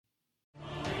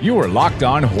You are Locked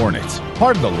On Hornets,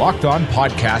 part of the Locked On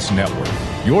Podcast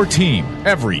Network. Your team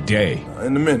every day.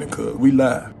 In a minute, cuz we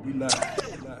live.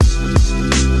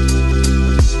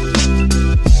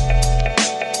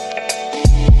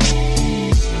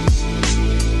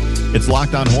 It's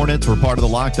Locked On Hornets. We're part of the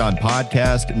Locked On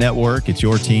Podcast Network. It's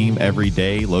your team every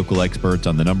day. Local experts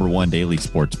on the #1 daily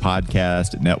sports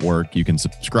podcast network. You can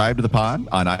subscribe to the pod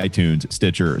on iTunes,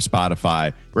 Stitcher,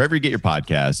 Spotify, wherever you get your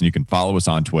podcasts. And you can follow us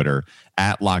on Twitter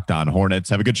at Locked On Hornets.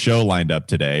 Have a good show lined up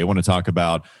today. I want to talk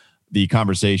about the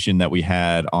conversation that we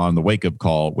had on the wake-up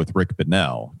call with Rick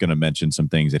Bonnell. Going to mention some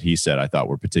things that he said I thought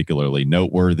were particularly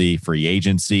noteworthy. Free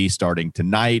agency starting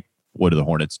tonight. What do the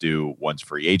Hornets do once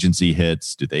free agency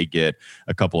hits? Do they get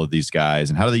a couple of these guys?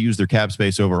 And how do they use their cap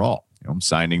space overall?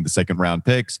 Signing the second-round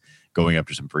picks, going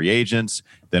after some free agents,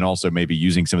 then also maybe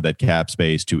using some of that cap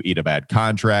space to eat a bad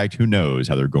contract. Who knows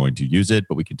how they're going to use it,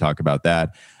 but we can talk about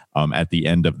that at the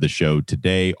end of the show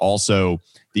today. Also,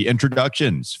 the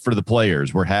introductions for the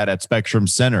players were had at Spectrum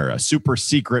Center, a super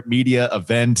secret media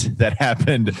event that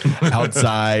happened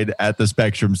outside at the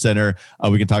Spectrum Center.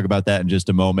 We can talk about that in just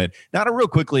a moment. Now, real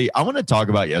quickly, I want to talk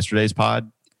about yesterday's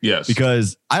pod. Yes.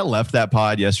 Because I left that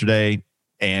pod yesterday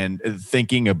and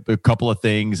thinking a couple of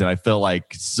things, and I feel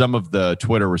like some of the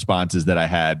Twitter responses that I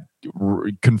had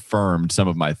confirmed some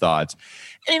of my thoughts.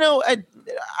 And, I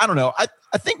don't know.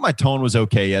 I think my tone was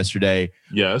okay yesterday.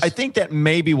 Yes. I think that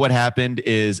maybe what happened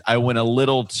is I went a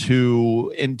little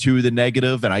too into the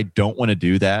negative, and I don't want to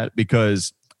do that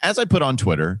because as I put on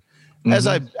Twitter, as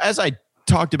I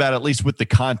talked about, at least with the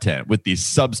content, with the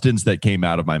substance that came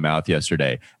out of my mouth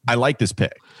yesterday, I like this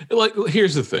pick. Like,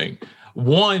 here's the thing.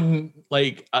 One,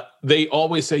 they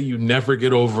always say you never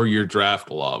get over your draft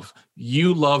love.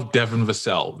 You love Devin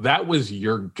Vassell. That was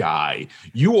your guy.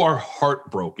 You are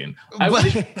heartbroken.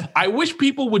 I wish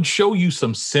people would show you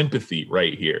some sympathy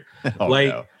right here. Oh,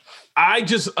 no. I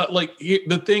just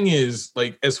the thing is,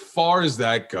 as far as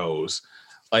that goes,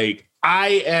 I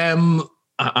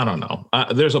don't know.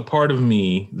 There's a part of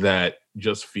me that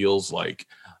just feels like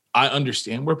I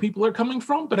understand where people are coming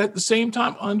from, but at the same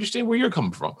time, I understand where you're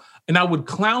coming from. And I would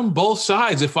clown both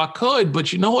sides if I could,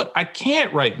 but you know what? I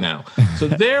can't right now. So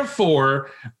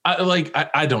therefore,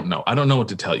 I don't know. I don't know what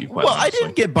to tell you. Well, honestly. I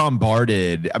didn't get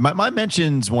bombarded. My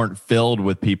mentions weren't filled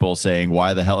with people saying,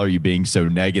 why the hell are you being so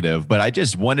negative? But I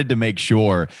just wanted to make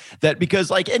sure that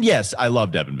because and yes, I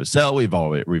love Devin Vassell.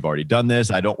 We've already done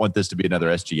this. I don't want this to be another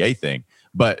SGA thing.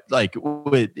 But I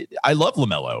love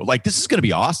LaMelo. This is going to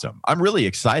be awesome. I'm really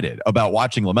excited about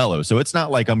watching LaMelo. So it's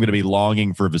not like I'm going to be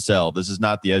longing for Vassell. This is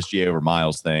not the SGA over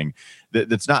Miles thing.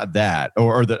 That's not that,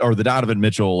 or the Donovan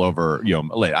Mitchell over.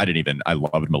 I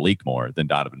loved Malik more than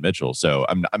Donovan Mitchell. So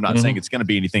I'm not saying it's going to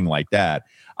be anything like that.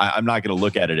 I'm not going to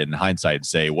look at it in hindsight and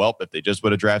say, well, if they just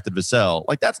would have drafted Vassell,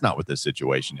 that's not what this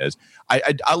situation is.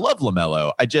 I love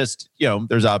LaMelo. I just,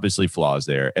 there's obviously flaws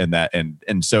there,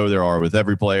 and so there are with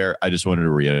every player. I just wanted to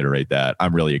reiterate that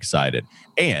I'm really excited,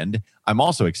 and I'm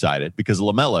also excited because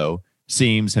LaMelo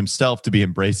seems himself to be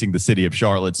embracing the city of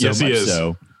Charlotte so much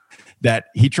so that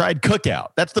he tried Cookout.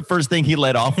 That's the first thing he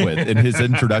led off with in his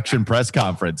introduction press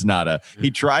conference. He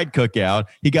tried Cookout.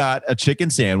 He got a chicken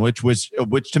sandwich, which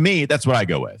to me, that's what I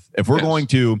go with. If we're going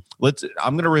to,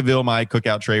 I'm going to reveal my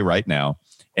Cookout tray right now,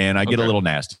 and I get a little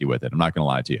nasty with it. I'm not going to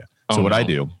lie to you. So I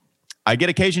do, I get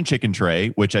a Cajun chicken tray,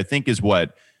 which I think is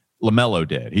what LaMelo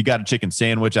did. He got a chicken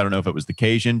sandwich. I don't know if it was the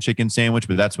Cajun chicken sandwich,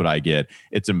 but that's what I get.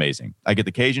 It's amazing. I get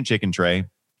the Cajun chicken tray.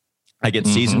 I get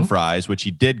seasoned fries, which he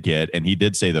did get, and he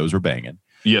did say those were banging.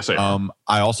 Yes, I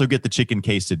I also get the chicken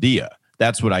quesadilla.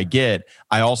 That's what I get.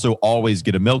 I also always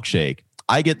get a milkshake.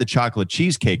 I get the chocolate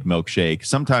cheesecake milkshake.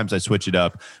 Sometimes I switch it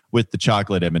up with the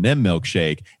chocolate M&M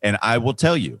milkshake. And I will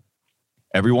tell you,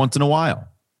 every once in a while,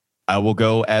 I will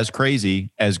go as crazy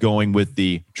as going with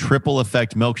the triple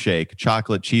effect milkshake,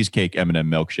 chocolate cheesecake M&M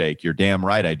milkshake. You're damn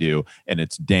right I do, and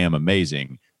it's damn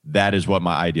amazing. That is what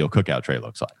my ideal Cookout tray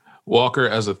looks like. Walker,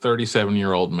 as a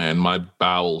 37-year-old man, my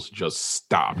bowels just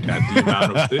stopped at the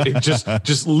amount of it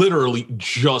just literally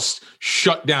just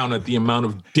shut down at the amount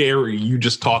of dairy you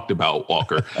just talked about,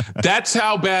 Walker. That's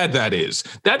how bad that is.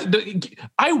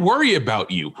 I worry about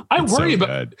you. I worry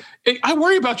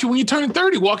about you when you turn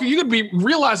 30, Walker. You're gonna be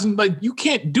realizing you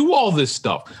can't do all this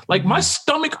stuff. My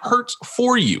stomach hurts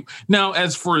for you. Now,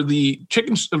 as for the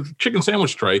chicken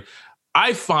sandwich tray,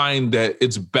 I find that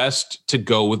it's best to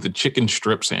go with the chicken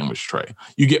strip sandwich tray.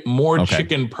 You get more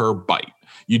chicken per bite.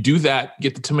 You do that,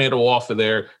 get the tomato off of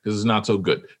there because it's not so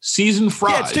good. Seasoned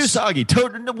fries. Yeah, it's too soggy.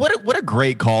 What a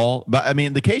great call. But I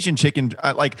mean, the Cajun chicken,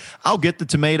 I'll get the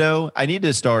tomato. I need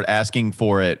to start asking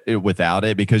for it without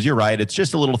it because you're right. It's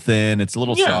just a little thin. It's a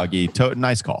little soggy.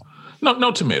 Nice call.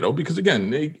 No tomato, because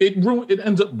again, it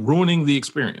ends up ruining the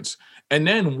experience. And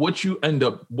then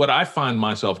what I find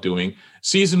myself doing,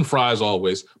 seasoned fries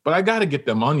always, but I got to get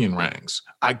them onion rings.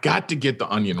 I got to get the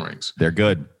onion rings. They're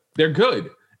good. They're good.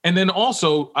 And then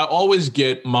also, I always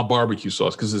get my barbecue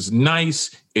sauce because it's nice,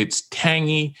 it's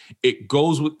tangy, it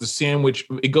goes with the sandwich,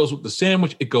 it goes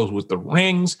with the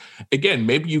rings. Again,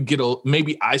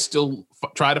 maybe I still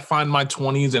try to find my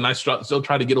 20s and I still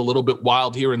try to get a little bit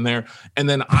wild here and there. And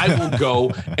then I will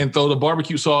go and throw the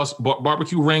barbecue sauce,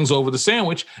 barbecue rings over the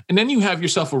sandwich. And then you have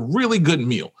yourself a really good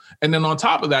meal. And then on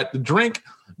top of that, the drink,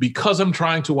 because I'm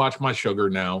trying to watch my sugar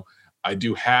now, I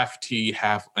do half tea,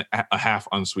 half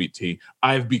unsweet tea.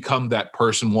 I've become that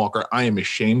person, Walker. I am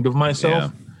ashamed of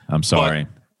myself. Yeah, I'm sorry.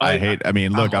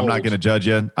 Look, I'm not going to judge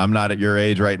you. I'm not at your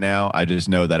age right now. I just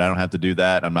know that I don't have to do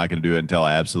that. I'm not going to do it until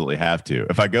I absolutely have to.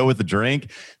 If I go with the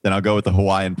drink, then I'll go with the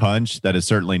Hawaiian Punch. That is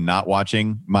certainly not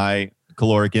watching my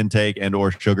caloric intake and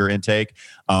or sugar intake.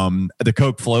 The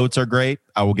Coke floats are great.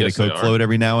 I will get a Coke float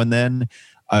every now and then.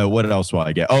 What else will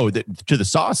I get? To the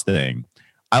sauce thing.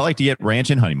 I like to get ranch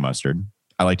and honey mustard.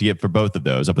 I like to get for both of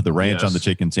those. I'll put the ranch on the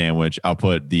chicken sandwich. I'll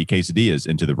put the quesadillas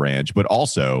into the ranch, but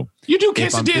also you do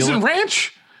quesadillas and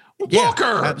ranch, Walker.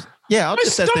 I'll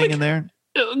dip that thing in there.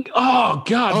 Oh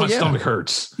God, my stomach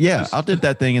hurts. Yeah, I'll dip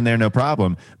that thing in there, no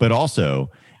problem. But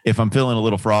also, if I'm feeling a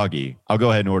little froggy, I'll go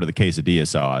ahead and order the quesadilla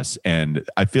sauce, and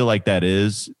I feel like that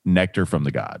is nectar from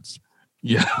the gods.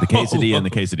 Yeah, the quesadilla and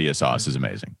the quesadilla sauce is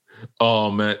amazing. Oh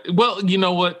man. Well, you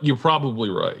know what? You're probably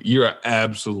right. You're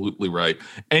absolutely right.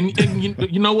 And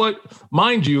you know what?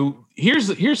 Mind you,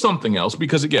 here's something else,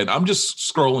 because again, I'm just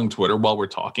scrolling Twitter while we're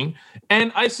talking,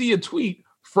 and I see a tweet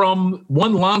from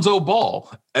one Lonzo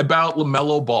Ball about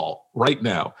LaMelo Ball right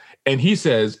now. And he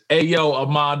says, "Hey yo,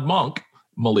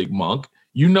 Malik Monk,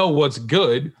 you know what's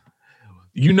good?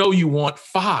 You know you want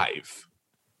 5."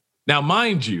 Now,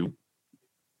 mind you,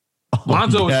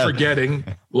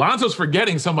 Lonzo's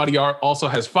forgetting somebody also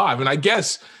has 5. And I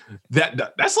guess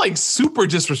that's like super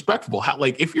disrespectful. How,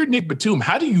 like, if you're Nick Batum,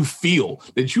 how do you feel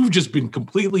that you've just been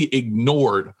completely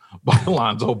ignored by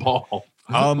Lonzo Ball?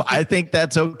 I think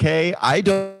that's okay. I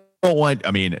don't want,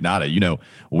 Nada,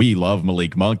 we love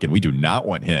Malik Monk and we do not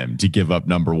want him to give up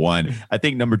number 1. I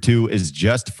think number 2 is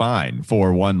just fine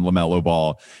for one LaMelo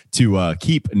Ball to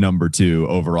keep number 2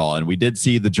 overall. And we did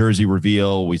see the jersey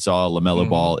reveal. We saw LaMelo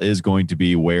Ball is going to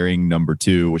be wearing number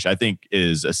 2, which I think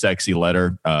is a sexy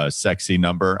letter, sexy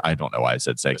number. I don't know why I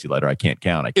said sexy letter. I can't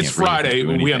count. It's Friday.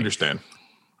 We understand.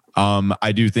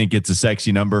 I do think it's a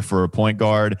sexy number for a point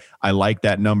guard. I like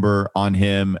that number on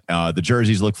him. The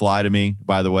jerseys look fly to me,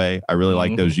 by the way. I really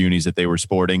like those unis that they were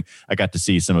sporting. I got to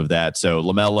see some of that. So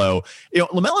LaMelo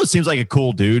seems like a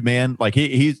cool dude, man. Like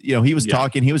he was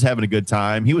talking, he was having a good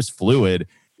time. He was fluid.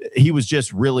 He was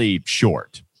just really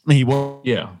short. He was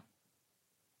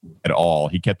at all.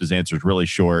 He kept his answers really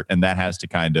short, and that has to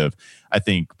kind of, I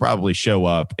think, probably show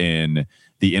up in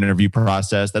the interview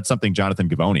process. That's something Jonathan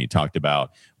Givony talked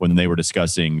about when they were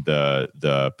discussing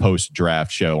the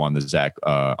post-draft show on the Zach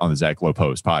Lowe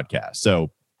Post podcast.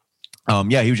 So,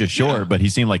 he was just short, but he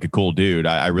seemed like a cool dude.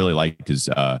 I really liked his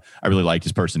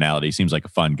personality. He seems like a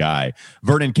fun guy.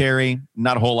 Vernon Carey,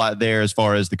 not a whole lot there as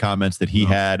far as the comments that he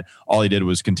had. All he did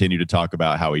was continue to talk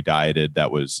about how he dieted.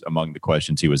 That was among the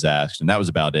questions he was asked, and that was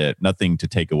about it. Nothing to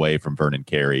take away from Vernon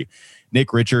Carey.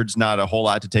 Nick Richards, not a whole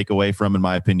lot to take away from, in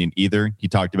my opinion, either. He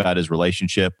talked about his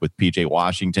relationship with PJ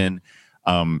Washington.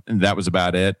 And that was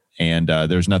about it. And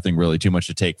there's nothing really too much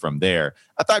to take from there.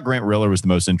 I thought Grant Riller was the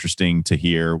most interesting to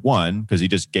hear. One, because he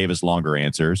just gave us longer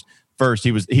answers. First,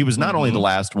 he was not only the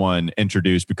last one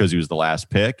introduced because he was the last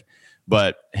pick,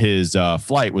 but his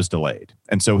flight was delayed.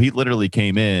 And so he literally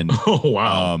came in. Oh,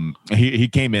 wow. He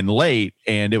came in late,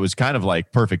 and it was kind of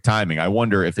like perfect timing. I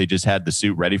wonder if they just had the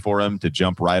suit ready for him to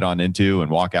jump right on into and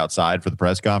walk outside for the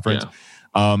press conference.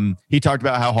 Yeah. He talked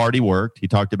about how hard he worked. He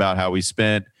talked about how he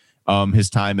spent his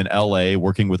time in LA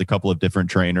working with a couple of different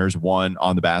trainers, one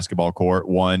on the basketball court,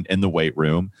 one in the weight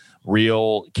room.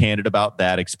 Real candid about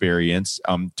that experience,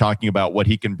 talking about what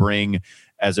he can bring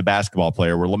as a basketball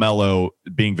player, where LaMelo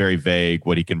being very vague,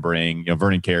 what he can bring.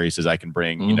 Vernon Carey says, I can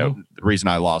bring, the reason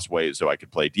I lost weight is so I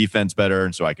could play defense better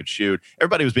and so I could shoot.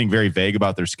 Everybody was being very vague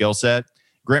about their skill set.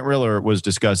 Grant Riller was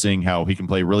discussing how he can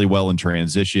play really well in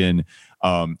transition,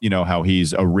 how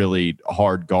he's a really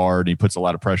hard guard and he puts a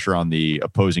lot of pressure on the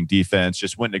opposing defense,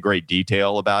 just went into great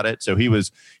detail about it. So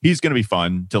he's going to be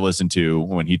fun to listen to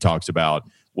when he talks about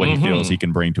what he feels he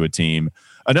can bring to a team.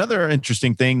 Another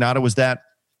interesting thing, Nada, was that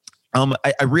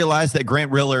I realize that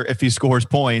Grant Riller, if he scores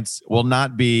points, will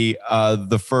not be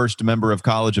the first member of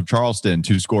College of Charleston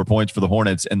to score points for the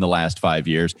Hornets in the last 5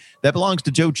 years. That belongs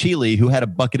to Joe Cheeley, who had a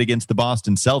bucket against the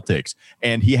Boston Celtics.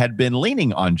 And he had been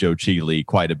leaning on Joe Cheeley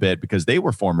quite a bit because they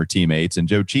were former teammates. And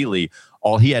Joe Cheeley,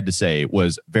 all he had to say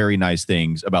was very nice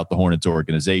things about the Hornets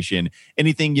organization.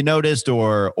 Anything you noticed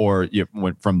or you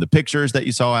went from the pictures that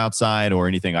you saw outside, or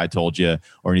anything I told you,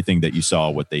 or anything that you saw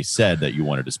what they said that you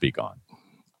wanted to speak on?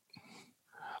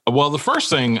 Well, the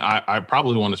first thing I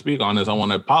probably want to speak on is I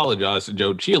want to apologize to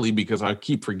Joe Cheeley because I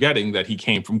keep forgetting that he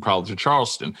came from College of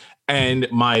Charleston. And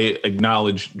my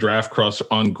acknowledged draft crush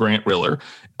on Grant Riller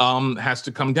has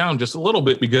to come down just a little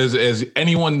bit because, as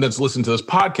anyone that's listened to this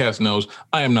podcast knows,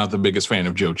 I am not the biggest fan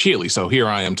of Joe Cheeley. So here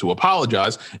I am to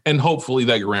apologize, and hopefully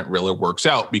that Grant Riller works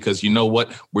out, because you know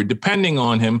what? We're depending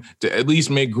on him to at least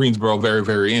make Greensboro very,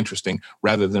 very interesting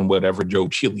rather than whatever Joe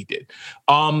Cheeley did.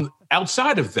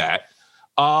 Outside of that,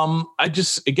 I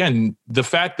just, again, the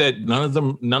fact that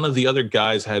none of the other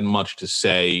guys had much to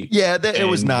say. Yeah, it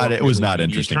was not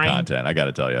interesting content, I got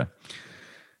to tell you.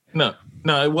 No,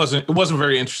 it wasn't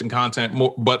very interesting content,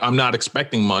 but I'm not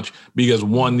expecting much because,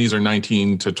 one, these are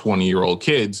 19 to 20-year-old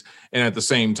kids. And at the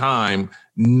same time,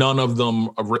 none of them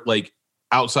are, like,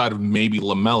 outside of maybe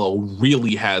LaMelo,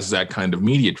 really has that kind of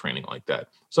media training like that.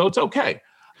 So it's okay.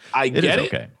 I get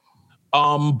it. Okay.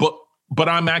 But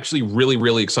I'm actually really,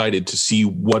 really excited to see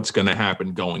what's going to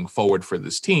happen going forward for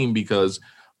this team, because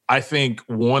I think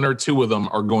one or two of them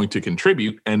are going to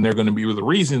contribute, and they're going to be the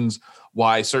reasons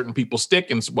why certain people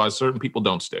stick and why certain people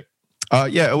don't stick.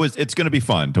 It's going to be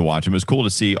fun to watch. It was cool to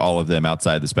see all of them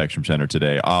outside the Spectrum Center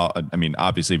today.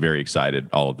 Obviously very excited.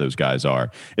 All of those guys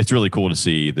are. It's really cool to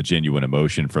see the genuine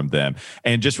emotion from them.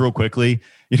 And just real quickly,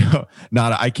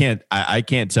 I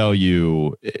can't tell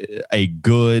you a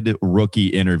good rookie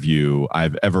interview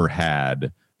I've ever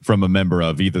had from a member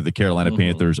of either the Carolina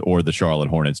Panthers or the Charlotte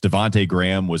Hornets. Devontae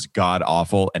Graham was god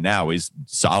awful, and now he's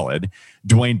solid.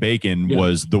 Dwayne Bacon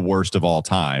was the worst of all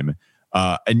time.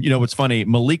 And what's funny,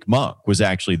 Malik Monk was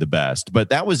actually the best, but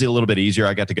that was a little bit easier.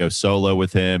 I got to go solo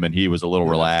with him, and he was a little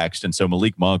relaxed. And so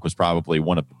Malik Monk was probably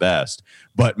one of the best.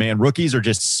 But man, rookies are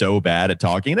just so bad at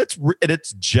talking, and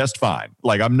it's just fine.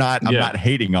 Like I'm not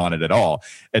hating on it at all.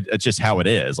 It's just how it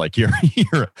is. Like you're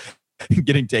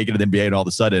getting taken to the NBA, and all of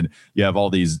a sudden you have all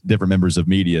these different members of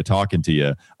media talking to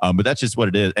you. But that's just what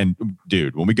it is. And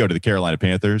dude, when we go to the Carolina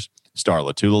Panthers, Star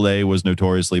Latulele was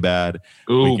notoriously bad.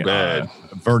 Bad.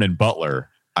 Vernon Butler,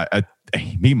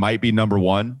 he might be number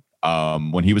one.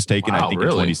 When he was taken, I think in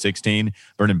 2016,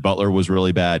 Vernon Butler was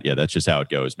really bad. Yeah, that's just how it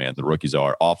goes, man. The rookies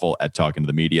are awful at talking to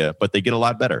the media, but they get a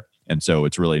lot better. And so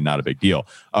it's really not a big deal.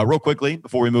 Real quickly,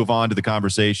 before we move on to the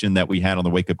conversation that we had on the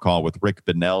wake-up call with Rick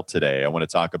Bonnell today, I want to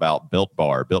talk about Built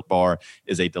Bar. Built Bar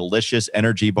is a delicious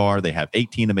energy bar. They have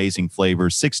 18 amazing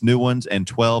flavors, 6 new ones and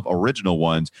 12 original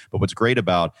ones. But what's great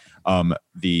about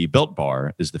the Built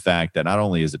Bar is the fact that not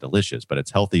only is it delicious, but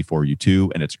it's healthy for you too,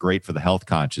 and it's great for the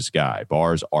health-conscious guy.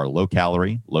 Bars are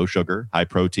low-calorie, low-sugar,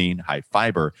 high-protein,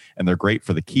 high-fiber, and they're great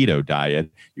for the keto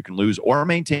diet. You can lose or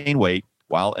maintain weight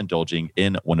while indulging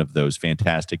in one of those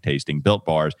fantastic tasting Built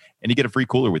Bars. And you get a free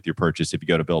cooler with your purchase if you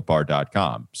go to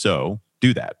BuiltBar.com. So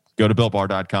do that. Go to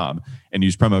BuiltBar.com and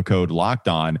use promo code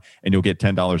LOCKEDON, and you'll get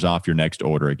 $10 off your next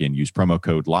order. Again, use promo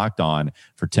code LOCKEDON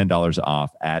for $10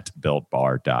 off at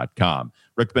BuiltBar.com.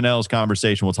 Rick Bonnell's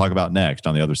conversation we'll talk about next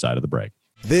on the other side of the break.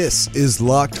 This is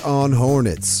Locked On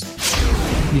Hornets.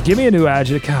 You give me a new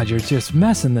adjective. God, you're just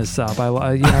messing this up.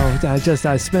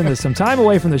 I spend some time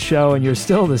away from the show, and you're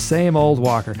still the same old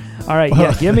Walker. All right,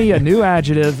 give me a new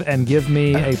adjective and give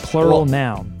me a plural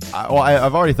noun.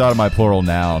 I've already thought of my plural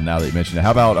noun now that you mentioned it.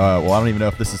 How about, I don't even know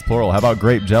if this is plural. How about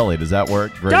grape jelly? Does that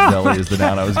work? Grape jelly is the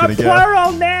noun I was going to get. A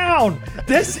plural noun!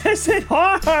 This isn't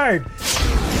hard!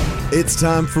 It's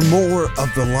time for more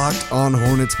of the Locked On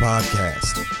Hornets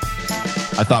podcast.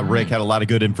 I thought Rick had a lot of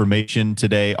good information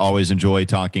today. Always enjoy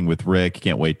talking with Rick.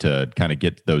 Can't wait to kind of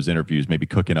get those interviews maybe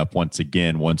cooking up once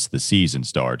again once the season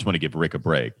starts. Want to give Rick a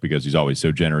break because he's always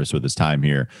so generous with his time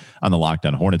here on the Locked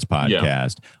On Hornets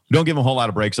podcast. We don't give him a whole lot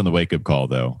of breaks on the wake-up call,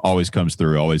 though. Always comes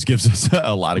through. Always gives us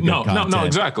a lot of good content. No,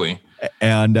 exactly.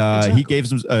 And he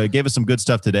gave us some good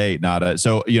stuff today, Nada.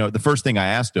 So, the first thing I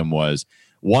asked him was,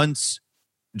 once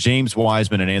James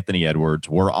Wiseman and Anthony Edwards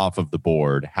were off of the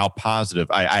board, how positive,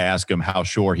 I asked him how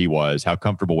sure he was, how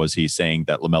comfortable was he saying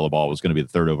that LaMelo Ball was going to be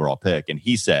the 3rd overall pick. And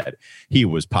he said he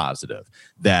was positive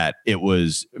that it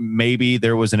was maybe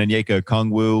there was an Onyeka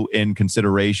Okongwu in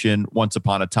consideration once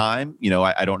upon a time.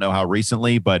 I don't know how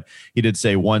recently, but he did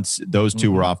say once those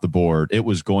two were off the board, it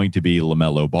was going to be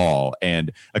LaMelo Ball.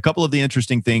 And a couple of the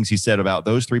interesting things he said about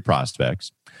those 3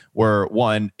 prospects were,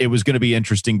 one, it was going to be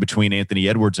interesting between Anthony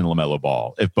Edwards and LaMelo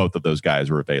Ball if both of those guys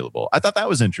were available. I thought that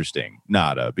was interesting,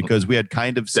 Nada, because we had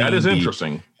kind of seen that is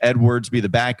interesting. Edwards be the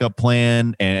backup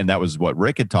plan, and that was what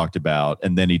Rick had talked about.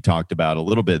 And then he talked about a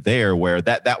little bit there where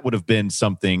that would have been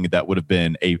something that would have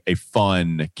been a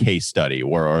fun case study,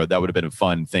 or that would have been a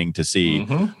fun thing to see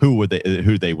who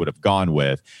they would have gone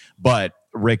with. But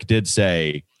Rick did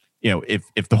say,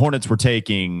 if the Hornets were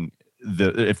taking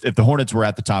if the Hornets were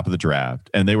at the top of the draft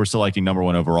and they were selecting number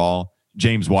 1 overall,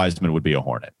 James Wiseman would be a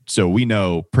Hornet. So we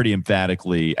know pretty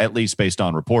emphatically, at least based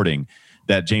on reporting,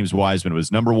 that James Wiseman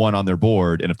was number 1 on their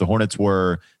board. And if the Hornets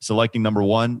were selecting number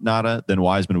 1, Nada, then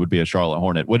Wiseman would be a Charlotte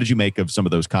Hornet. What did you make of some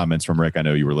of those comments from Rick? I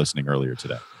know you were listening earlier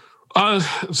today.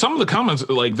 Some of the comments,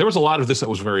 there was a lot of this that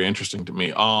was very interesting to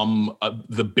me.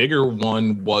 The bigger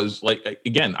one was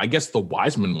again, I guess the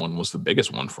Wiseman one was the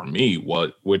biggest one for me,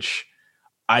 which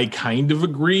I kind of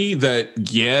agree that,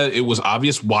 it was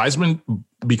obvious Wiseman,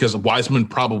 because Wiseman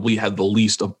probably had the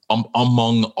least of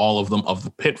among all of them of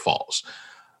the pitfalls.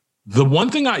 The one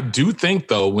thing I do think,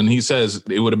 though, when he says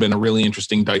it would have been a really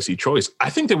interesting, dicey choice, I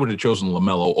think they would have chosen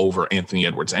LaMelo over Anthony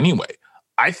Edwards anyway.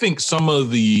 I think some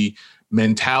of the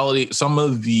mentality, some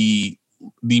of the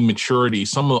maturity,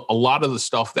 a lot of the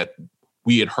stuff that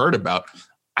we had heard about,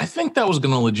 I think that was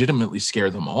going to legitimately scare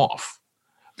them off.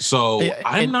 So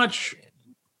I'm not sure.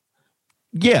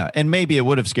 Yeah, and maybe it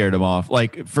would have scared him off.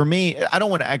 Like, for me, I don't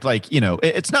want to act like,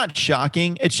 it's not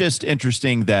shocking. It's just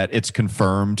interesting that it's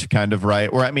confirmed, kind of, right?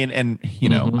 Or, I mean, and,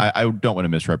 I don't want to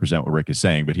misrepresent what Rick is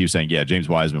saying, but he was saying, James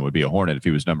Wiseman would be a Hornet if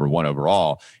he was number 1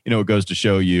 overall. It goes to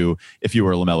show you, if you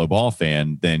were a LaMelo Ball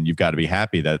fan, then you've got to be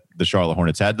happy that the Charlotte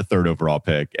Hornets had the 3rd overall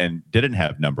pick and didn't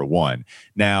have number 1.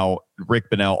 Now, Rick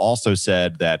Bonnell also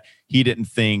said that he didn't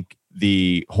think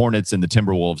the Hornets and the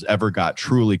Timberwolves ever got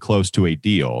truly close to a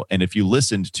deal. And if you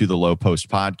listened to the Low Post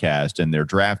podcast and their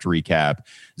draft recap,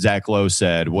 Zach Lowe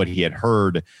said what he had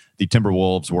heard the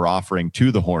Timberwolves were offering to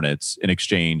the Hornets in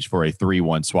exchange for a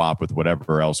 3-1 swap with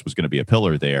whatever else was going to be a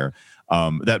pillar there,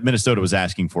 that Minnesota was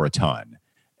asking for a ton.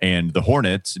 And the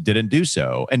Hornets didn't do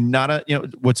so. And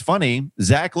what's funny,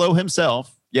 Zach Lowe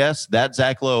himself, yes, that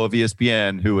Zach Lowe of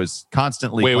ESPN, who was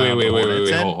constantly wait.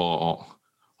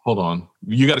 Hold on.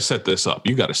 You got to set this up.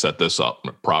 You got to set this up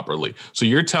properly. So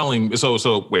you're telling me,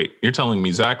 you're telling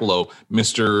me Zach Lowe,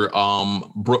 Mr.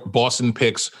 Boston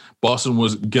picks, Boston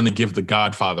was going to give the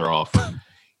Godfather offer.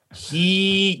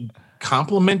 He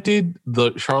complimented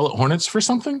the Charlotte Hornets for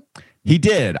something? He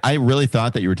did. I really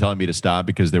thought that you were telling me to stop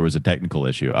because there was a technical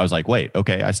issue. I was like, wait,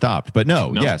 okay, I stopped. But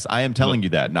no. Yes, I am telling you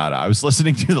that, Nada. I was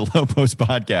listening to the Low Post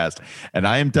podcast, and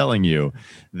I am telling you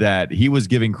that he was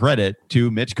giving credit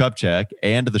to Mitch Kupchak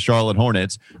and the Charlotte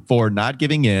Hornets for not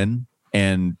giving in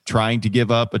and trying to give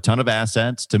up a ton of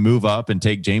assets to move up and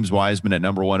take James Wiseman at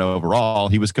number 1 overall.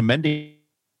 He was commending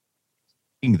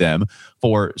them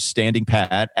for standing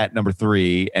pat at number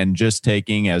 3 and just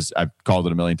taking, as I've called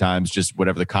it a million times, just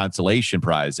whatever the consolation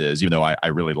prize is, even though I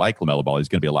really like LaMelo Ball. He's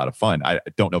going to be a lot of fun. I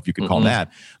don't know if you can call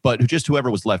that, but just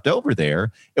whoever was left over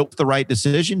there, it was the right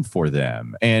decision for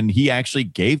them. And he actually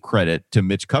gave credit to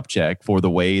Mitch Kupchak for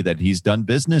the way that he's done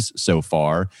business so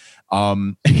far.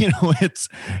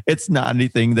 It's not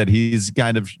anything that he's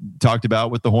kind of talked about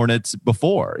with the Hornets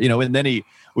before, and then he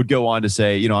would go on to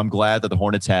say, I'm glad that the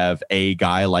Hornets have a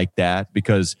guy like that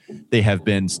because they have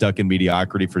been stuck in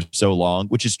mediocrity for so long,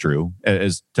 which is true,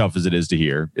 as tough as it is to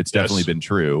hear. It's definitely been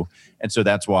true. And so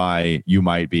that's why you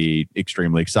might be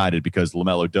extremely excited because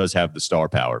LaMelo does have the star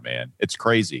power, man. It's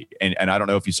crazy. And I don't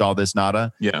know if you saw this,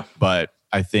 Nada. Yeah. But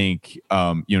I think,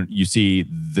 you see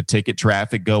the ticket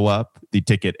traffic go up, the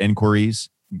ticket inquiries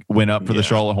went up for the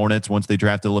Charlotte Hornets once they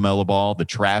drafted LaMelo Ball. The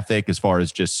traffic, as far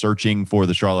as just searching for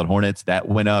the Charlotte Hornets, that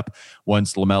went up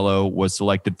once LaMelo was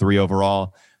selected 3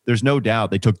 overall. There's no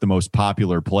doubt they took the most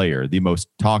popular player, the most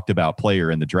talked about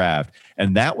player in the draft.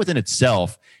 And that within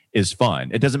itself is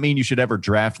fun. It doesn't mean you should ever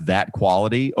draft that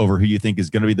quality over who you think is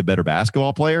going to be the better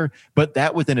basketball player, but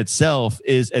that within itself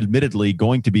is admittedly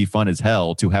going to be fun as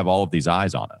hell to have all of these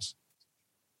eyes on us.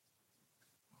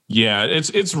 Yeah,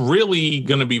 it's really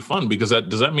going to be fun because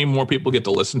does that mean more people get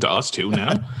to listen to us too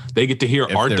now? They get to hear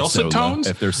our dulcet tones?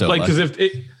 If they're so because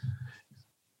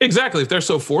Exactly. If they're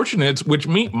so fortunate, which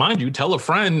mind you, tell a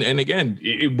friend. And again,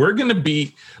 we're going to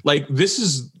be this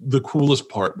is the coolest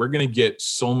part. We're going to get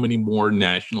so many more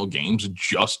national games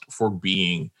just for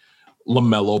being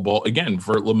LaMelo Ball. Again,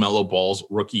 for LaMelo Ball's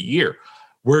rookie year,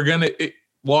 we're going to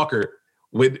Walker.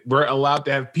 We're allowed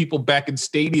to have people back in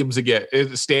stadiums again,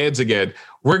 stands again.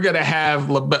 We're going to have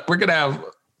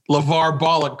LeVar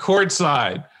Ball at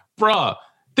courtside, bruh.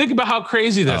 Think about how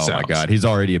crazy that sounds. Oh my God, he's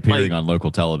already appearing on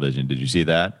local television. Did you see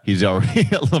that? He's already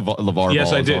LeVar Ball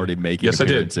is already making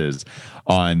appearances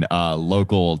on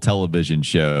local television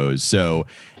shows. So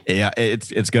yeah,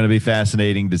 it's going to be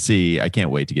fascinating to see. I can't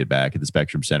wait to get back at the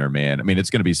Spectrum Center, man. I mean, it's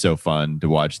going to be so fun to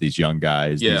watch these young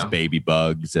guys, these baby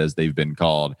bugs as they've been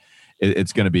called.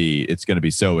 It's going to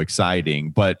be so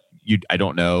exciting. But I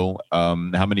don't know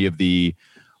how many of the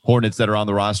Hornets that are on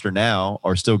the roster now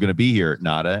are still going to be here,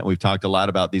 Nada. We've talked a lot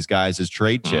about these guys as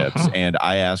trade chips, and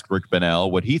I asked Rick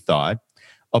Bonnell what he thought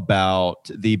about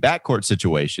the backcourt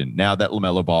situation now that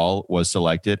LaMelo Ball was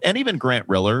selected, and even Grant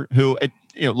Riller, who,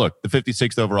 look, the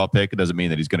 56th overall pick, it doesn't mean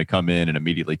that he's going to come in and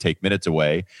immediately take minutes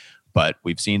away, but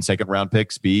we've seen second-round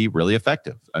picks be really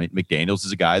effective. I mean, McDaniels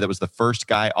is a guy that was the first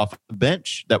guy off the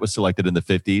bench that was selected in the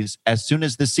 50s as soon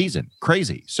as this season.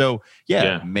 Crazy. So,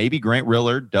 maybe Grant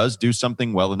Riller does do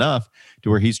something well enough to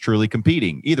where he's truly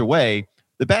competing. Either way,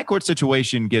 the backcourt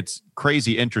situation gets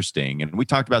crazy interesting, and we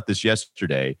talked about this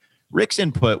yesterday. Rick's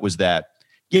input was that,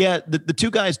 the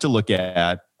two guys to look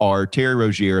at are Terry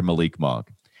Rozier and Malik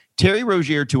Monk. Terry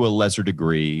Rozier to a lesser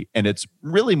degree, and it's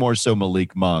really more so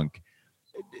Malik Monk,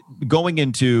 going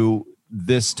into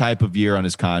this type of year on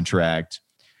his contract,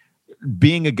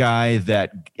 being a guy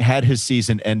that had his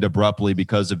season end abruptly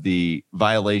because of the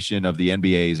violation of the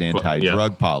NBA's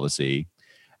anti-drug policy,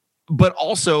 but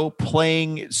also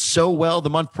playing so well the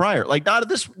month prior. Like,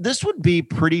 this would be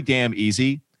pretty damn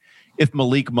easy if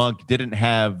Malik Monk didn't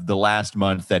have the last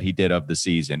month that he did of the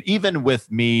season. Even with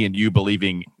me and you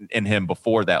believing in him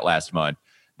before that last month,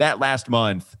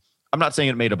 I'm not saying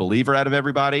it made a believer out of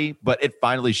everybody, but it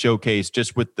finally showcased,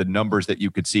 just with the numbers that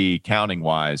you could see counting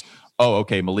wise, oh,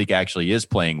 okay, Malik actually is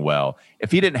playing well.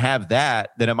 If he didn't have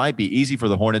that, then it might be easy for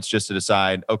the Hornets just to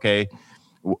decide, okay,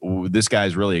 this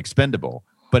guy's really expendable.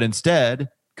 But instead,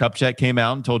 Kupchak came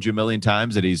out and told you a million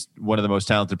times that he's one of the most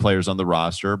talented players on the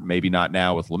roster. Maybe not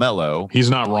now with LaMelo. He's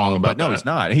not wrong about that. No, he's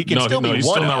not. He can still be one. He's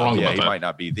still not wrong about that. He might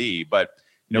not be the, but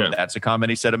that's a comment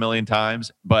he said a million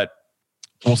times. But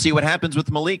we'll see what happens with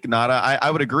Malik.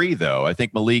 I would agree, though. I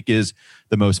think Malik is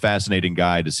the most fascinating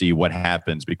guy to see what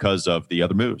happens because of the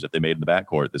other moves that they made in the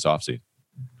backcourt this offseason.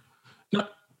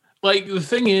 Like, the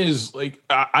thing is, like,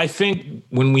 I think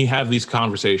when we have these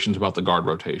conversations about the guard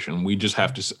rotation, we just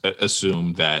have to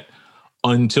assume that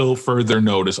until further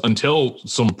notice, until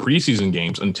some preseason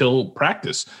games, until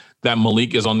practice, that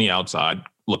Malik is on the outside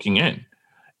looking in.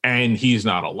 And he's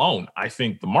not alone. I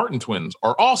think the Martin twins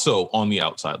are also on the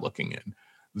outside looking in.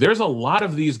 There's a lot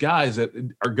of these guys that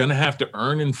are going to have to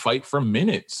earn and fight for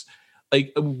minutes.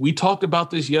 Like, we talked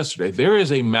about this yesterday. There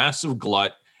is a massive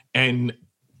glut, and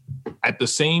at the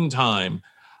same time,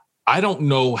 I don't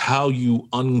know how you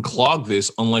unclog this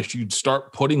unless you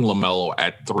start putting LaMelo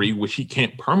at 3, which he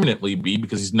can't permanently be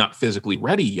because he's not physically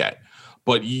ready yet.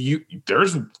 But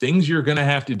there's things you're going to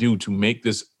have to do to make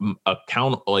this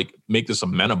make this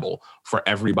amenable for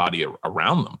everybody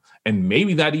around them. And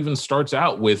maybe that even starts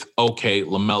out with, okay,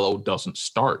 LaMelo doesn't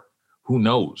start. Who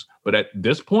knows? But at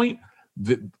this point,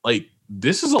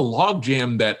 this is a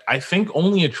logjam that I think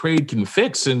only a trade can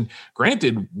fix. And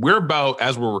granted,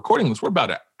 as we're recording this, we're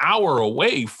about an hour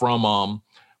away from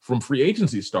free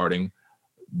agency starting.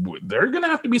 There are going to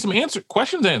have to be some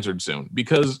questions answered soon,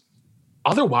 because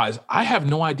otherwise, I have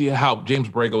no idea how James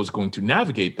Borrego is going to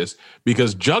navigate this,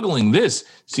 because juggling this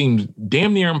seems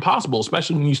damn near impossible,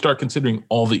 especially when you start considering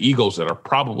all the egos that are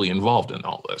probably involved in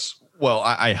all this. Well,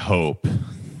 I hope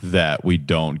that we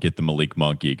don't get the Malik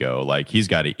Monk ego. Like, he's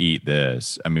got to eat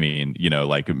this. I mean,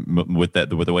 with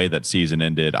the way that season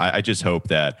ended, I just hope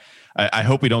that I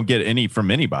hope we don't get any from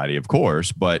anybody, of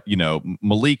course, but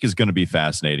Malik is going to be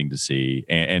fascinating to see.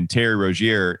 And Terry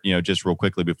Rozier, just real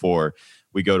quickly before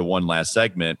we go to one last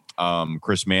segment,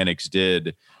 Chris Mannix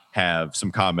did have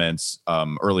some comments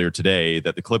earlier today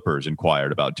that the Clippers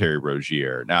inquired about Terry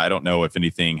Rozier. Now, I don't know if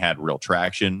anything had real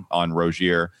traction on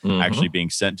Rozier actually being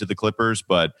sent to the Clippers,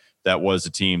 but that was a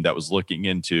team that was looking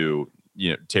into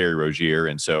Terry Rozier,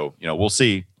 and so we'll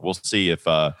see. We'll see if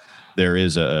there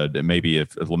is maybe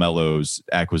if LaMelo's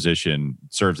acquisition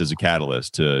serves as a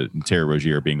catalyst to Terry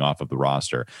Rozier being off of the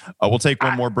roster. We'll take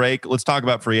one more break. Let's talk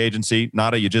about free agency.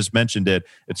 Nada, you just mentioned it.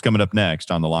 It's coming up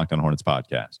next on the Locked On Hornets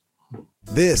podcast.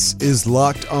 This is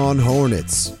Locked On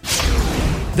Hornets.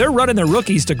 They're running their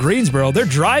rookies to Greensboro. They're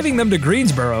driving them to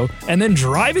Greensboro and then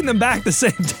driving them back the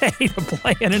same day to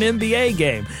play in an NBA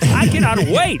game. I cannot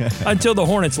wait until the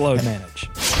Hornets load manage.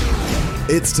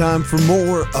 It's time for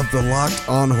more of the Locked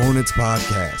On Hornets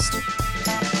podcast.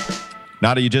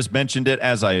 Nada, you just mentioned it.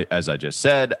 As I just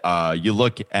said, you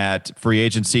look at free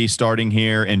agency starting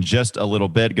here in just a little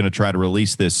bit. Going to try to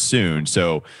release this soon.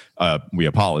 So we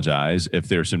apologize if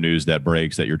there's some news that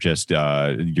breaks that you're just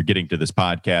you're getting to this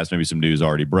podcast. Maybe some news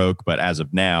already broke, but as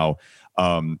of now,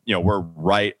 we're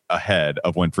right ahead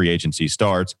of when free agency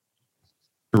starts.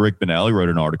 Rick Bonnell wrote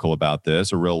an article about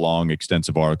this, a real long,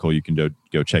 extensive article you can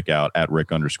go check out at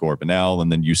Rick_Bonnell. And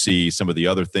then you see some of the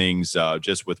other things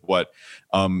just with what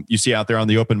you see out there on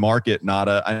the open market.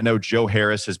 I know Joe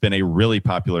Harris has been a really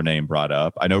popular name brought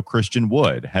up. I know Christian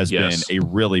Wood has been a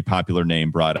really popular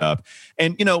name brought up.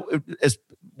 And, as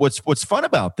what's fun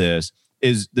about this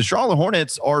is the Charlotte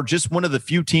Hornets are just one of the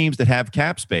few teams that have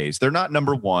cap space. They're not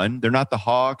number one. They're not the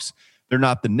Hawks. They're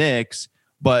not the Knicks.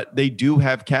 But they do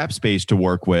have cap space to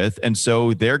work with. And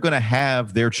so they're going to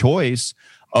have their choice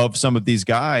of some of these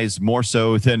guys more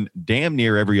so than damn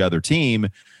near every other team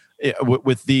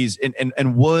with these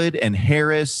and Wood and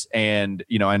Harris. And,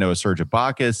 I know Serge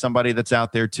Ibaka is somebody that's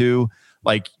out there too.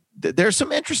 Like there's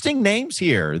some interesting names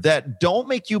here that don't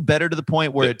make you better to the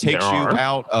point where it takes you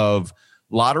out of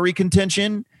lottery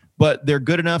contention, but they're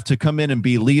good enough to come in and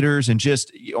be leaders and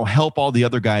just help all the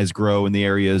other guys grow in the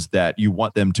areas that you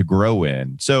want them to grow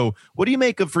in. So what do you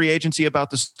make of free agency about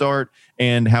to start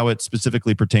and how it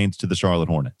specifically pertains to the Charlotte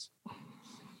Hornets?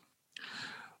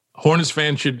 Hornets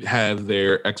fans should have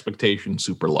their expectations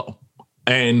super low.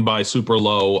 And by super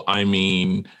low, I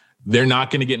mean they're not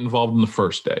going to get involved in the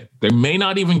first day. They may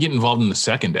not even get involved in the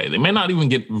second day. They may not even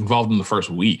get involved in the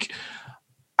first week.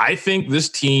 I think this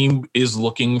team is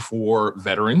looking for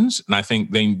veterans, and I think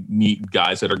they need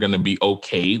guys that are going to be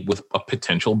okay with a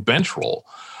potential bench role.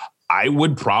 I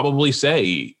would probably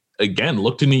say, again,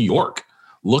 look to New York.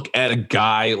 Look at a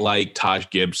guy like Taj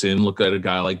Gibson. Look at a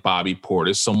guy like Bobby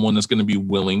Portis, someone that's going to be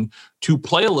willing to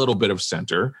play a little bit of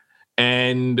center.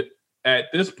 And at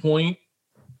this point,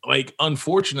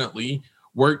 unfortunately,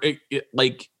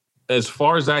 as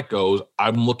far as that goes,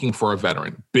 I'm looking for a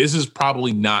veteran. Biz is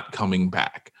probably not coming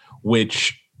back,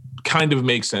 which kind of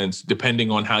makes sense depending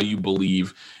on how you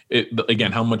believe it.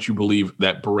 Again, how much you believe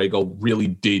that Borrego really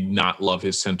did not love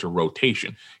his center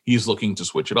rotation. He's looking to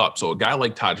switch it up. So a guy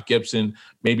like Taj Gibson,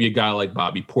 maybe a guy like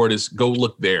Bobby Portis, go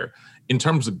look there. In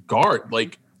terms of guard,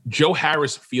 Joe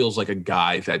Harris feels like a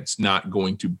guy that's not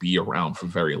going to be around for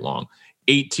very long.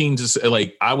 18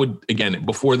 to I would, again,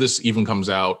 before this even comes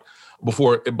out,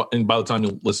 and by the time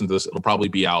you listen to this, it'll probably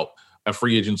be out. A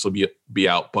free agents will be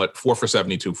out, but 4 for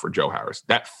 $72 for Joe Harris.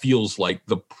 That feels like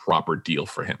the proper deal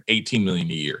for him. $18 million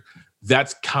a year.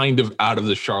 That's kind of out of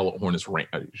the Charlotte Hornets range.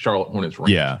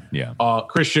 Yeah.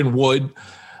 Christian Wood.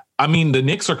 I mean, the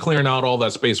Knicks are clearing out all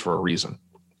that space for a reason,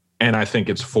 and I think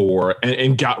it's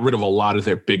and got rid of a lot of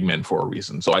their big men for a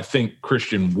reason. So I think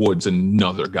Christian Wood's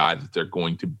another guy that they're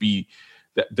going to be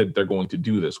that they're going to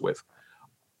do this with.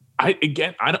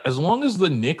 As long as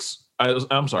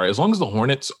the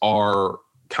Hornets are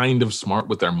kind of smart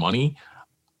with their money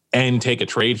and take a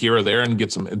trade here or there and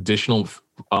get some additional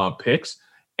picks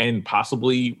and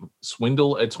possibly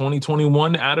swindle a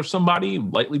 2021 out of somebody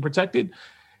lightly protected,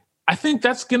 I think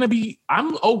that's going to be,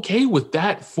 I'm okay with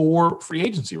that for free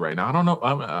agency right now. I don't know.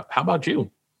 How about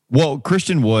you? Well,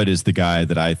 Christian Wood is the guy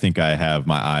that I think I have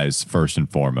my eyes first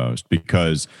and foremost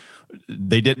because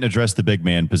they didn't address the big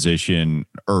man position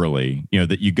early.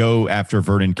 That you go after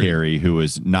Vernon Carey, who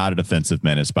is not a defensive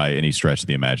menace by any stretch of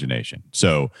the imagination.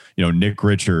 So, Nick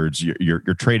Richards, you're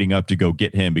trading up to go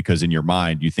get him because in your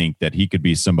mind, you think that he could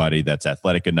be somebody that's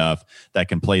athletic enough that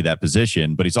can play that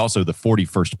position, but he's also the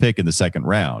 41st pick in the second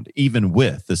round. Even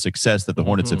with the success that the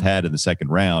Hornets have had in the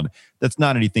second round, that's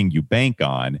not anything you bank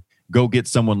on. Go get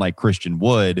someone like Christian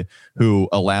Wood, who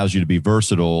allows you to be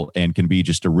versatile and can be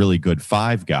just a really good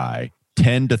 5 guy.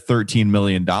 $10 to $13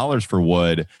 million for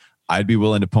Wood. I'd be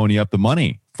willing to pony up the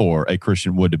money for a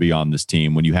Christian Wood to be on this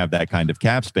team when you have that kind of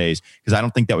cap space, because I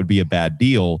don't think that would be a bad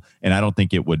deal. And I don't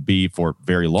think it would be for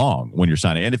very long when you're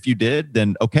signing. And if you did,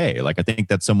 then okay. I think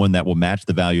that's someone that will match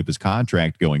the value of his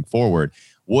contract going forward.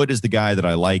 Wood is the guy that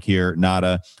I like here.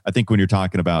 Nada. I think when you're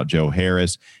talking about Joe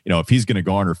Harris, if he's going to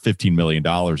garner $15 million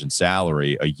in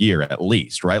salary a year at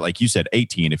least, right? Like you said,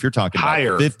 18. If you're talking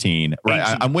about 15,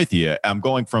 right? I'm with you. I'm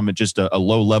going from just a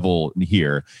low level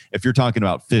here. If you're talking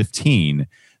about 15,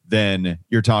 then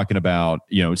you're talking about,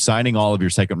 signing all of your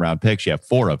second round picks. You have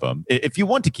 4 of them. If you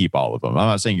want to keep all of them, I'm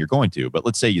not saying you're going to, but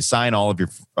let's say you sign all of your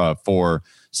 4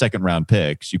 second round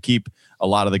picks. You keep a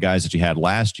lot of the guys that you had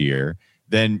last year.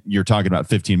 Then you're talking about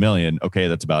 15 million. Okay,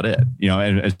 that's about it.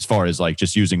 And as far as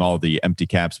just using all the empty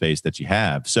cap space that you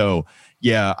have. So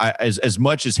yeah, as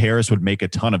much as Harris would make a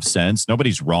ton of sense,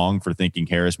 nobody's wrong for thinking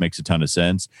Harris makes a ton of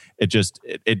sense.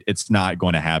 It's not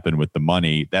going to happen with the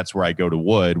money. That's where I go to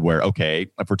Wood, where, okay,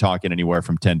 if we're talking anywhere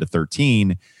from 10 to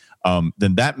 13,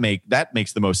 then that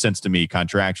makes the most sense to me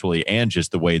contractually and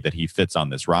just the way that he fits on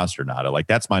this roster. Nada, like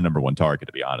that's my number one target,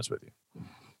 to be honest with you.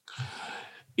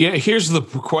 Yeah, here's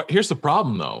the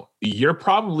problem though. You're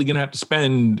probably going to have to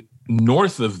spend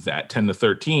north of that 10 to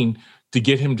 13 to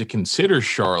get him to consider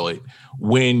Charlotte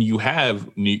when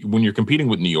you're competing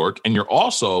with New York, and you're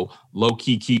also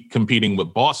low-key competing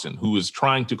with Boston, who is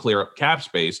trying to clear up cap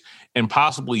space and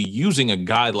possibly using a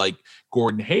guy like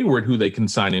Gordon Hayward, who they can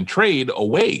sign and trade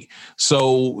away.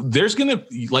 So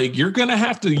you're gonna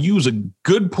have to use a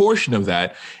good portion of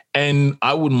that, and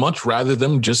I would much rather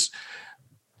them just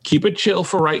keep it chill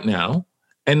for right now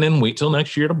and then wait till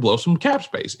next year to blow some cap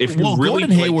space. If you really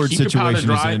Gordon Hayward's situation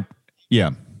isn't.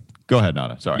 Yeah. Go ahead,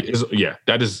 Nada. Sorry.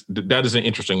 That is an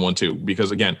interesting one too,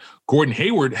 because again, Gordon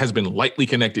Hayward has been lightly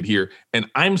connected here,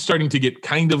 and I'm starting to get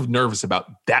kind of nervous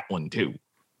about that one too.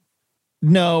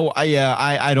 No,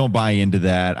 I don't buy into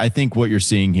that. I think what you're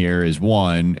seeing here is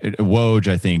one, Woj,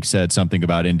 I think, said something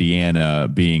about Indiana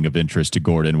being of interest to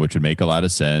Gordon, which would make a lot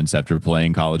of sense after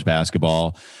playing college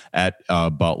basketball at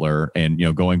Butler and,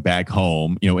 going back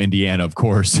home, Indiana, of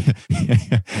course,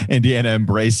 Indiana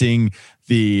embracing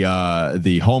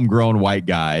the homegrown white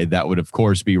guy. That would, of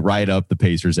course, be right up the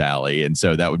Pacers' alley. And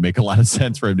so that would make a lot of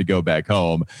sense for him to go back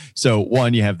home. So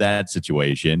one, you have that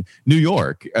situation. New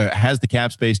York has the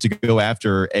cap space to go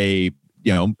after a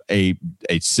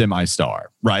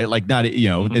semi-star, right? Like not,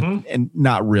 and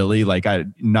not really, like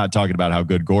I'm not talking about how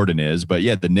good Gordon is, but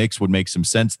yeah, the Knicks would make some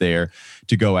sense there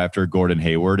to go after Gordon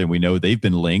Hayward. And we know they've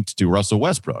been linked to Russell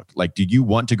Westbrook. Like, do you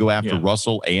want to go after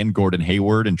Russell and Gordon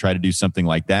Hayward and try to do something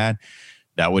like that?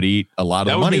 That would eat a lot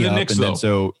of money up. Knicks, and then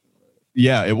so,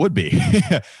 yeah, it would be.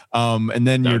 And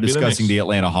then you're discussing the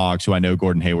Atlanta Hawks, who I know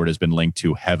Gordon Hayward has been linked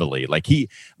to heavily. Like the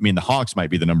Hawks might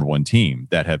be the number one team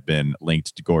that have been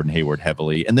linked to Gordon Hayward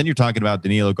heavily. And then you're talking about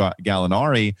Danilo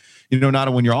Gallinari,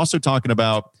 Nada, when you're also talking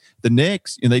about the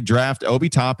Knicks, they draft Obi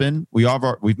Toppin.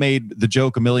 We've made the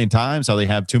joke a million times how they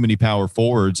have too many power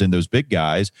forwards and those big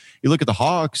guys. You look at the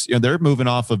Hawks, they're moving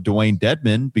off of Dwayne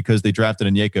Dedmon because they drafted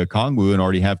Onyeka Okongwu and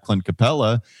already have Clint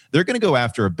Capella. They're going to go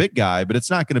after a big guy, but it's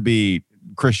not going to be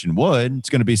Christian Wood. It's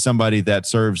going to be somebody that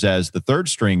serves as the third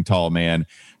string tall man.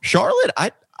 Charlotte,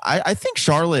 I think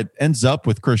Charlotte ends up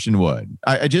with Christian Wood.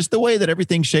 I just the way that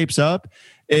everything shapes up,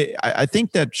 I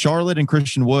think that Charlotte and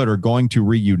Christian Wood are going to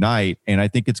reunite, and I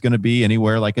think it's going to be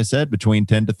anywhere, like I said, between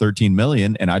 10 to 13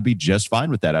 million, and I'd be just fine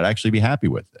with that. I'd actually be happy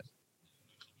with it.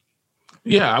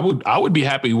 Yeah, I would be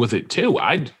happy with it too.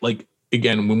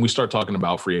 Again, when we start talking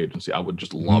about free agency, I would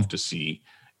just love to see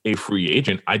a free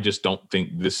agent. I just don't think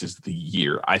this is the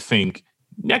year. I think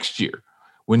next year,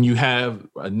 when you have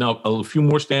a few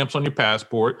more stamps on your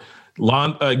passport,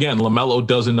 LaMelo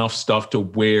does enough stuff to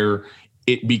where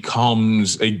it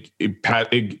becomes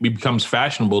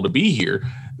fashionable to be here,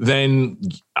 then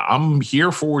I'm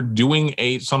here for doing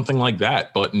something like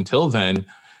that. But until then,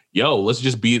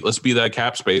 let's be that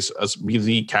cap space. Let's be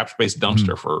the cap space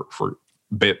dumpster for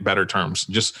better terms.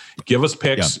 Just give us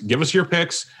picks, give us your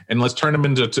picks, and let's turn them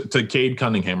into Cade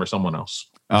Cunningham or someone else.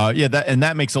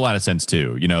 That makes a lot of sense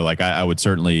too. I would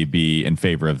certainly be in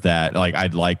favor of that. Like,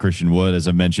 I'd like Christian Wood, as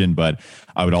I mentioned, but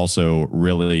I would also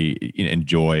really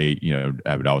enjoy,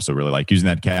 I would also really like using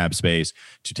that cap space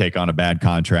to take on a bad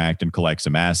contract and collect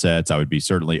some assets. I would be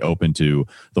certainly open to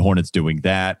the Hornets doing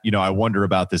that. I wonder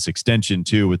about this extension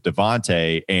too with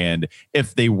Devontae, and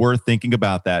if they were thinking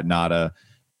about that, Nada,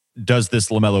 does this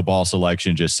LaMelo Ball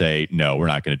selection just say, no, we're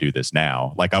not going to do this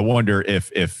now? Like, I wonder if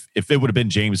it would have been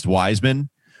James Wiseman,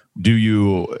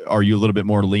 are you a little bit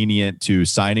more lenient to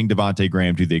signing Devontae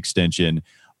Graham to the extension?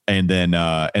 And then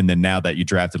now that you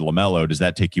drafted LaMelo, does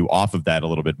that take you off of that a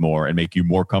little bit more and make you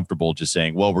more comfortable just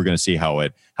saying, well, we're going to see how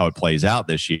it plays out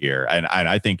this year? And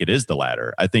I think it is the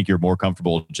latter. I think you're more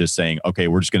comfortable just saying, okay,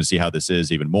 we're just going to see how this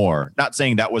is even more. Not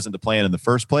saying that wasn't the plan in the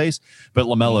first place, but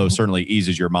LaMelo certainly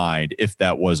eases your mind if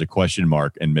that was a question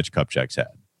mark in Mitch Kupchak's head.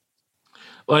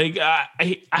 Like,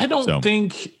 I don't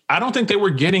think they were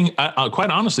getting,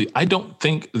 quite honestly, I don't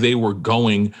think they were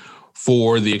going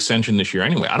for the extension this year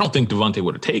anyway. I don't think Devontae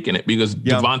would have taken it because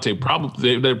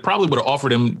Devontae they probably would have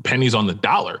offered him pennies on the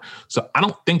dollar. So I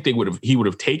don't think he would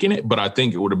have taken it, but I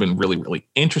think it would have been really, really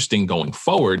interesting going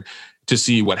forward to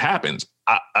see what happens.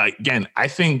 I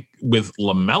think with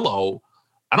LaMelo,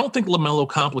 I don't think LaMelo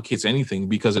complicates anything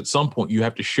because at some point you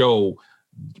have to show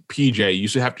PJ, you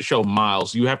should have to show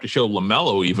Miles, you have to show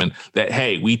LaMelo even that,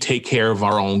 hey, we take care of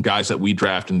our own guys that we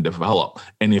draft and develop.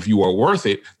 And if you are worth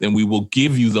it, then we will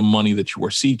give you the money that you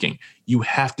are seeking. You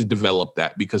have to develop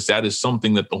that because that is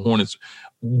something that the Hornets,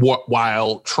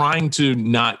 while trying to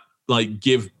not like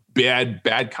give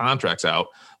bad contracts out,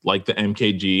 like the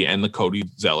MKG and the Cody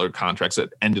Zeller contracts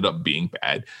that ended up being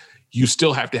bad, you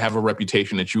still have to have a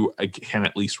reputation that you can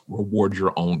at least reward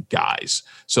your own guys.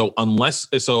 So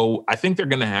I think they're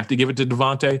going to have to give it to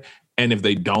Devontae. And if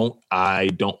they don't, I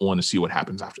don't want to see what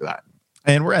happens after that.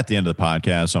 And we're at the end of the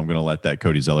podcast, so I'm going to let that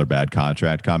Cody Zeller bad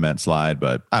contract comment slide,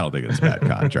 but I don't think it's a bad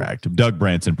contract. Doug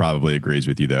Branson probably agrees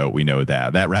with you, though. We know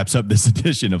that. That wraps up this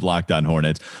edition of Locked On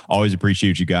Hornets. Always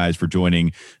appreciate you guys for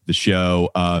joining the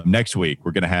show. Next week,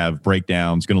 we're going to have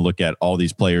breakdowns, going to look at all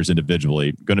these players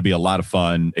individually. Going to be a lot of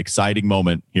fun, exciting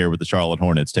moment here with the Charlotte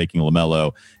Hornets taking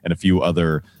LaMelo and a few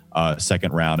other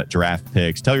second round draft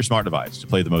picks. Tell your smart device to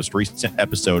play the most recent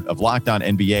episode of Locked On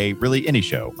NBA, really any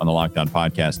show on the Locked On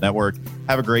Podcast Network.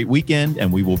 Have a great weekend,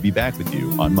 and we will be back with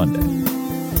you on Monday.